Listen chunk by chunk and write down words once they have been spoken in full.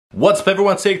What's up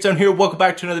everyone, Takedown here, welcome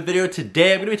back to another video.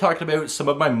 Today I'm going to be talking about some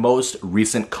of my most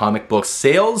recent comic book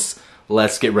sales.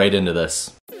 Let's get right into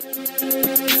this.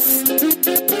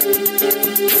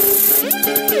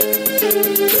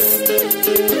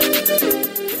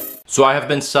 So I have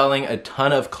been selling a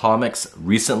ton of comics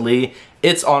recently.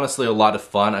 It's honestly a lot of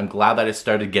fun. I'm glad that I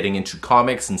started getting into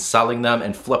comics and selling them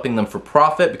and flipping them for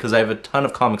profit because I have a ton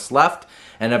of comics left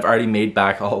and I've already made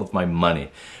back all of my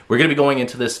money. We're gonna be going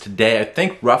into this today. I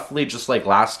think roughly just like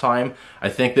last time, I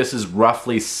think this is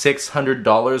roughly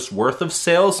 $600 worth of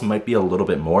sales. Might be a little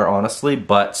bit more honestly,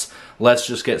 but let's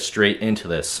just get straight into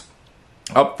this.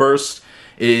 Up first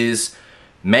is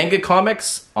manga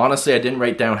comics. Honestly, I didn't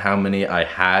write down how many I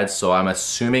had, so I'm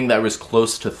assuming that was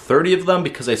close to 30 of them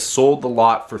because I sold the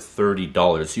lot for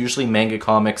 $30. Usually manga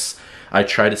comics I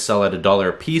try to sell at $1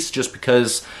 a piece just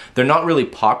because they're not really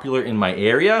popular in my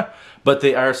area, but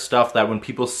they are stuff that when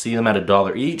people see them at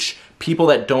 $1 each, people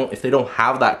that if they don't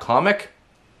have that comic,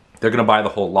 they're gonna buy the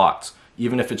whole lot.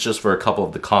 Even if it's just for a couple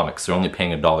of the comics, they're only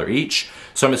paying $1 each.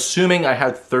 So I'm assuming I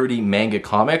had 30 manga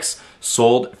comics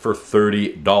sold for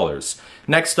 $30.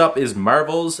 Next up is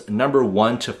Marvel's number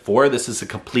 1 to 4. This is a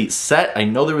complete set. I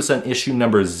know there was an issue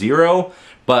number 0,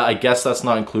 but I guess that's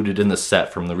not included in the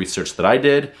set from the research that I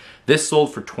did. This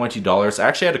sold for $20. I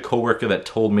actually had a coworker that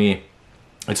told me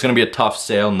it's gonna be a tough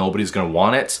sale, nobody's gonna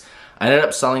want it. I ended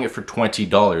up selling it for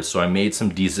 $20, so I made some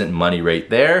decent money right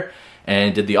there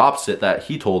and did the opposite that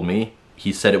he told me.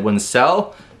 He said it wouldn't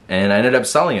sell, and I ended up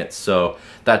selling it, so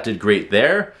that did great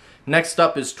there. Next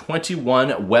up is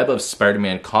 21 Web of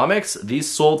Spider-Man comics. These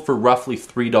sold for roughly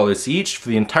 $3 each. For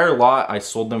the entire lot, I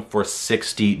sold them for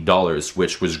 $60,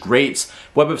 which was great.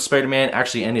 Web of Spider-Man,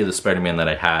 actually any of the Spider-Man that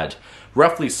I had,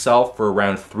 roughly sell for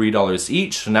around $3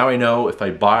 each. So now I know if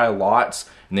I buy a lot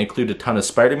and they include a ton of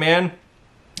Spider-Man,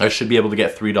 I should be able to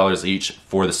get $3 each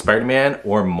for the Spider-Man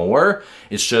or more.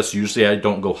 It's just usually I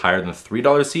don't go higher than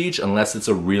 $3 each unless it's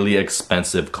a really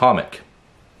expensive comic.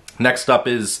 Next up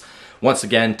is, once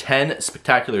again, 10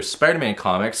 Spectacular Spider-Man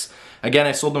comics. Again,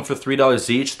 I sold them for $3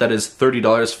 each. That is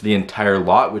 $30 for the entire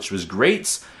lot, which was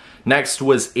great. Next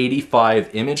was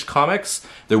 85 Image comics.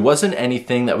 There wasn't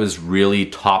anything that was really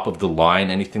top of the line,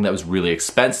 anything that was really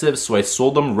expensive, so I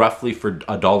sold them roughly for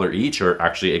 $1 each, or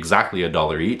actually exactly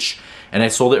 $1 each, and I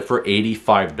sold it for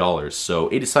 $85. So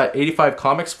 85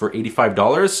 comics for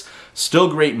 $85. Still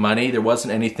great money. There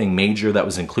wasn't anything major that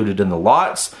was included in the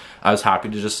lots. I was happy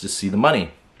to see the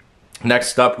money.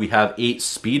 Next up, we have 8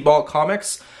 Speedball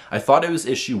comics. I thought it was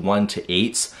issue 1 to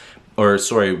 8. Or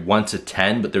sorry, 1 to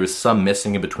 10, but there was some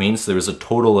missing in between, so there was a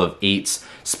total of 8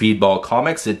 Speedball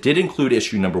comics. It did include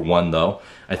issue number 1 though.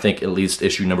 I think at least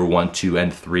issue number 1, 2,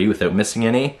 and 3 without missing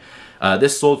any.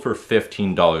 This sold for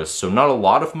 $15, so not a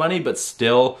lot of money, but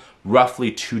still roughly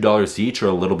 $2 each or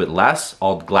a little bit less.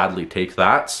 I'll gladly take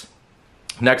that.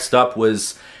 Next up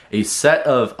was a set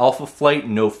of Alpha Flight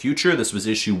No Future. This was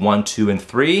issue 1, 2, and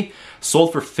 3.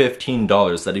 Sold for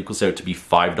 $15. That equals out to be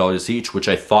 $5 each, which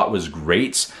I thought was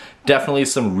great. Definitely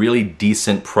some really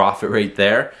decent profit right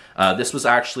there. This was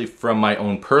actually from my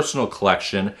own personal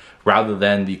collection rather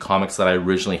than the comics that I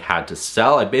originally had to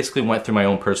sell. I basically went through my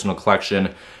own personal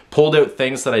collection, pulled out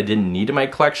things that I didn't need in my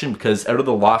collection because out of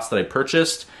the lots that I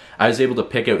purchased, I was able to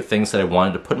pick out things that I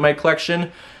wanted to put in my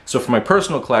collection. So for my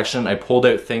personal collection, I pulled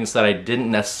out things that I didn't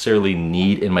necessarily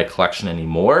need in my collection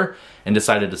anymore and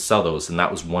decided to sell those, and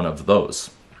that was one of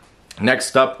those.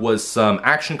 Next up was some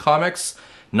Action Comics,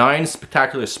 9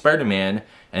 Spectacular Spider-Man,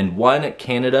 and 1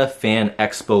 Canada Fan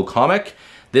Expo comic.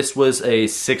 This was a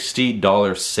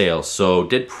 $60 sale, so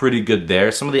did pretty good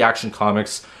there. Some of the Action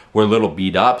Comics were a little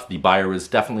beat up. The buyer was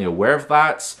definitely aware of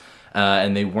that.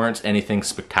 And they weren't anything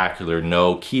spectacular,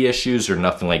 no key issues or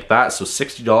nothing like that, so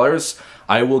 $60,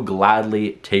 I will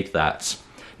gladly take that.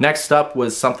 Next up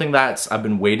was something that I've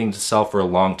been waiting to sell for a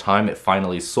long time. It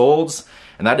finally sold,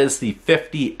 and that is the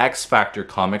 50 X Factor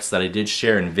comics that I did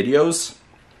share in videos.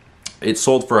 It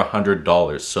sold for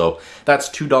 $100, so that's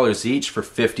 $2 each for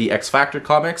 50 X Factor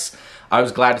comics. I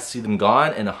was glad to see them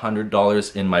gone and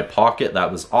 $100 in my pocket.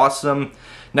 That was awesome.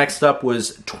 Next up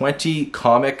was 20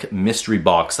 comic mystery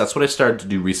box. That's what I started to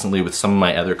do recently with some of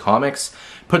my other comics.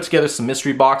 Put together some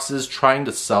mystery boxes, trying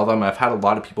to sell them. I've had a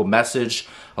lot of people message,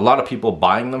 a lot of people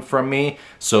buying them from me.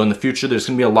 So in the future, there's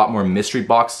gonna be a lot more mystery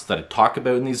boxes that I talk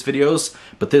about in these videos.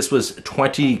 But this was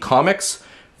 20 comics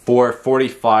for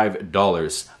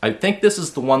 $45. I think this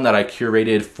is the one that I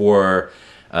curated for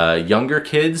younger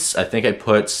kids. I think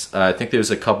I think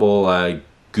there's a couple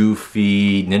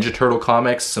Goofy, Ninja Turtle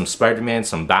comics, some Spider-Man,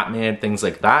 some Batman, things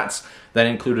like that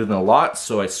included in a lot.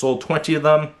 So I sold 20 of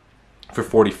them for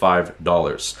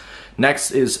 $45.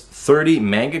 Next is 30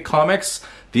 manga comics.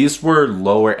 These were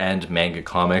lower end manga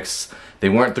comics. They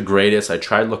weren't the greatest. I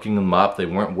tried looking them up. They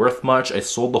weren't worth much. I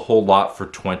sold the whole lot for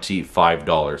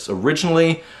 $25.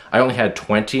 Originally, I only had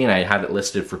 20 and I had it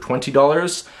listed for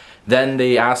 $20. Then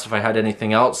they asked if I had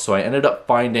anything else, so I ended up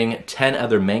finding 10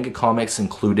 other manga comics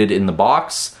included in the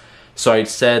box. So I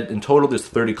said, in total there's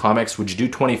 30 comics, would you do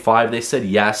 25? They said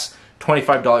yes.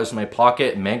 $25 in my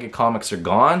pocket, manga comics are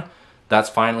gone. That's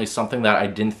finally something that I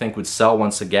didn't think would sell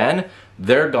once again.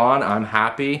 They're gone, I'm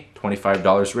happy.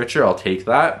 $25 richer, I'll take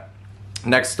that.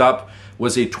 Next up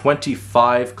was a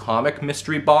 25 comic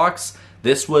mystery box.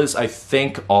 This was, I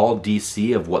think, all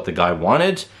DC of what the guy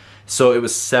wanted. So it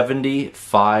was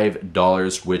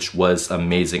 $75, which was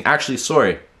amazing. Actually,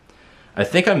 sorry, I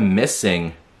think I'm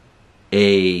missing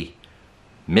a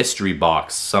mystery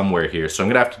box somewhere here. So I'm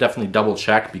gonna have to definitely double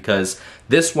check because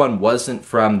this one wasn't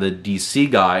from the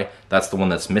DC guy. That's the one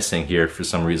that's missing here for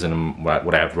some reason,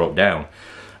 what I have wrote down.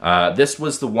 This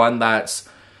was the one that's,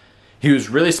 he was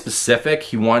really specific.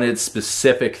 He wanted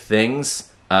specific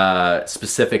things,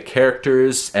 specific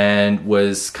characters, and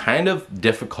was kind of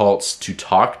difficult to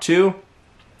talk to.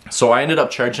 So I ended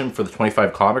up charging him for the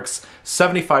 25 comics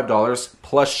 $75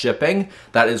 plus shipping.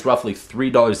 That is roughly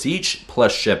 $3 each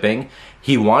plus shipping.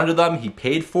 He wanted them, he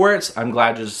paid for it. I'm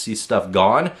glad to see stuff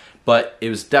gone, but it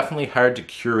was definitely hard to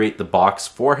curate the box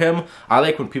for him. I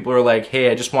like when people are like, hey,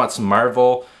 I just want some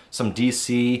Marvel, some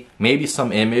DC, maybe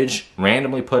some Image,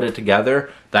 randomly put it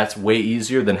together. That's way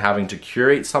easier than having to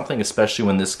curate something, especially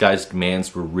when this guy's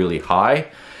demands were really high.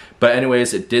 But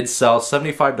anyways, it did sell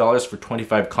 $75 for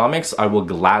 25 comics. I will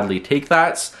gladly take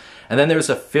that. And then there's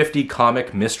a 50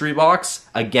 comic mystery box.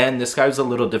 Again, this guy was a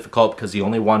little difficult because he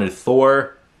only wanted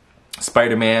Thor,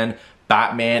 Spider-Man,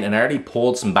 Batman, and I already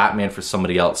pulled some Batman for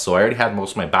somebody else. So I already had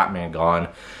most of my Batman gone.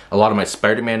 A lot of my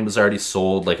Spider-Man was already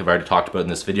sold, like I've already talked about in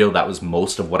this video. That was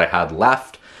most of what I had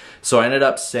left. So I ended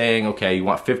up saying, okay, you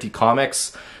want 50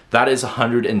 comics? That is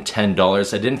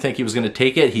 $110. I didn't think he was gonna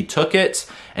take it. He took it,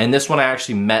 and this one I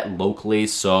actually met locally,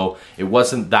 so it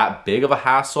wasn't that big of a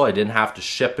hassle. I didn't have to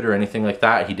ship it or anything like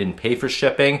that. He didn't pay for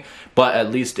shipping, but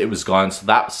at least it was gone. So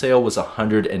that sale was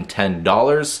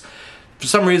 $110. For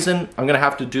some reason, I'm gonna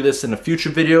have to do this in a future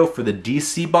video for the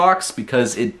DC box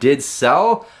because it did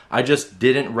sell. I just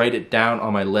didn't write it down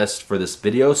on my list for this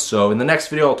video. So in the next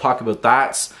video, I'll talk about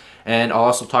that. And I'll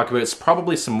also talk about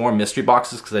probably some more mystery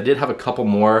boxes because I did have a couple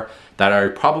more that are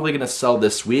probably gonna sell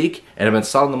this week and I've been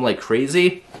selling them like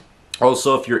crazy.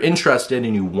 Also, if you're interested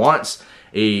and you want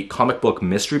a comic book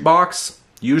mystery box,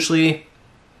 usually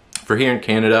for here in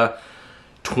Canada,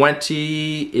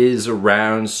 20 is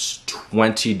around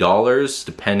 $20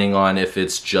 depending on if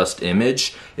it's just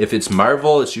Image. If it's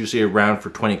Marvel, it's usually around,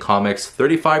 for 20 comics,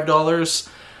 $35.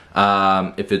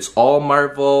 If it's all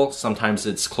Marvel, sometimes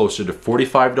it's closer to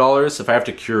 $45. If I have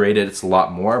to curate it, it's a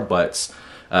lot more, but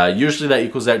usually that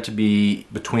equals out to be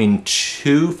between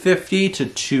 $2.50 to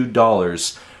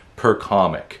 $2 per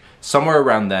comic. Somewhere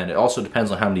around then. It also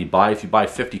depends on how many you buy. If you buy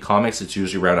 50 comics, it's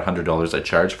usually around $100 I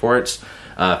charge for it.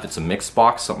 If it's a mixed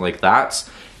box, something like that.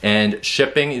 And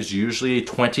shipping is usually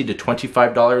 $20 to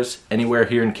 $25 anywhere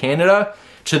here in Canada.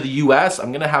 To the US,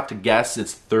 I'm gonna have to guess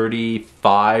it's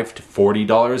 $35 to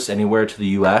 $40 anywhere to the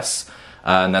US.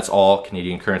 And that's all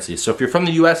Canadian currency. So if you're from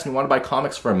the US and you wanna buy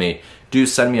comics from me, do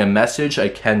send me a message. I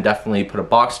can definitely put a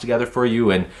box together for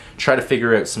you and try to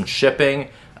figure out some shipping.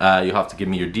 You'll have to give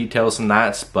me your details on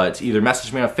that, but either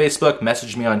message me on Facebook,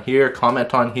 message me on here,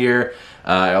 comment on here.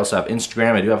 I also have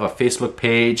Instagram, I do have a Facebook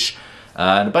page,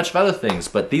 and a bunch of other things,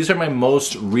 but these are my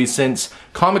most recent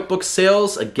comic book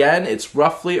sales. Again, it's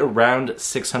roughly around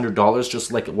 $600,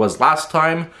 just like it was last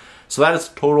time. So that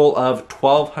is a total of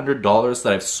 $1,200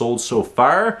 that I've sold so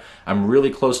far. I'm really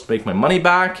close to make my money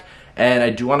back, and I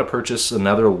do want to purchase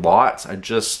another lot.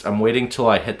 I'm waiting till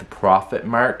I hit the profit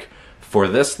mark for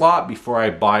this lot before I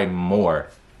buy more.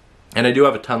 And I do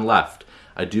have a ton left.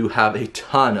 I do have a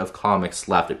ton of comics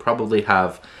left. I probably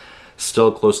have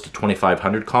still close to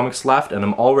 2,500 comics left, and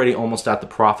I'm already almost at the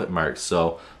profit mark,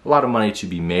 so a lot of money to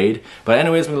be made. But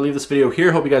anyways, I'm gonna leave this video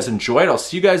here. Hope you guys enjoyed. I'll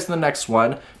see you guys in the next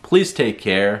one. Please take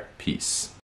care. Peace.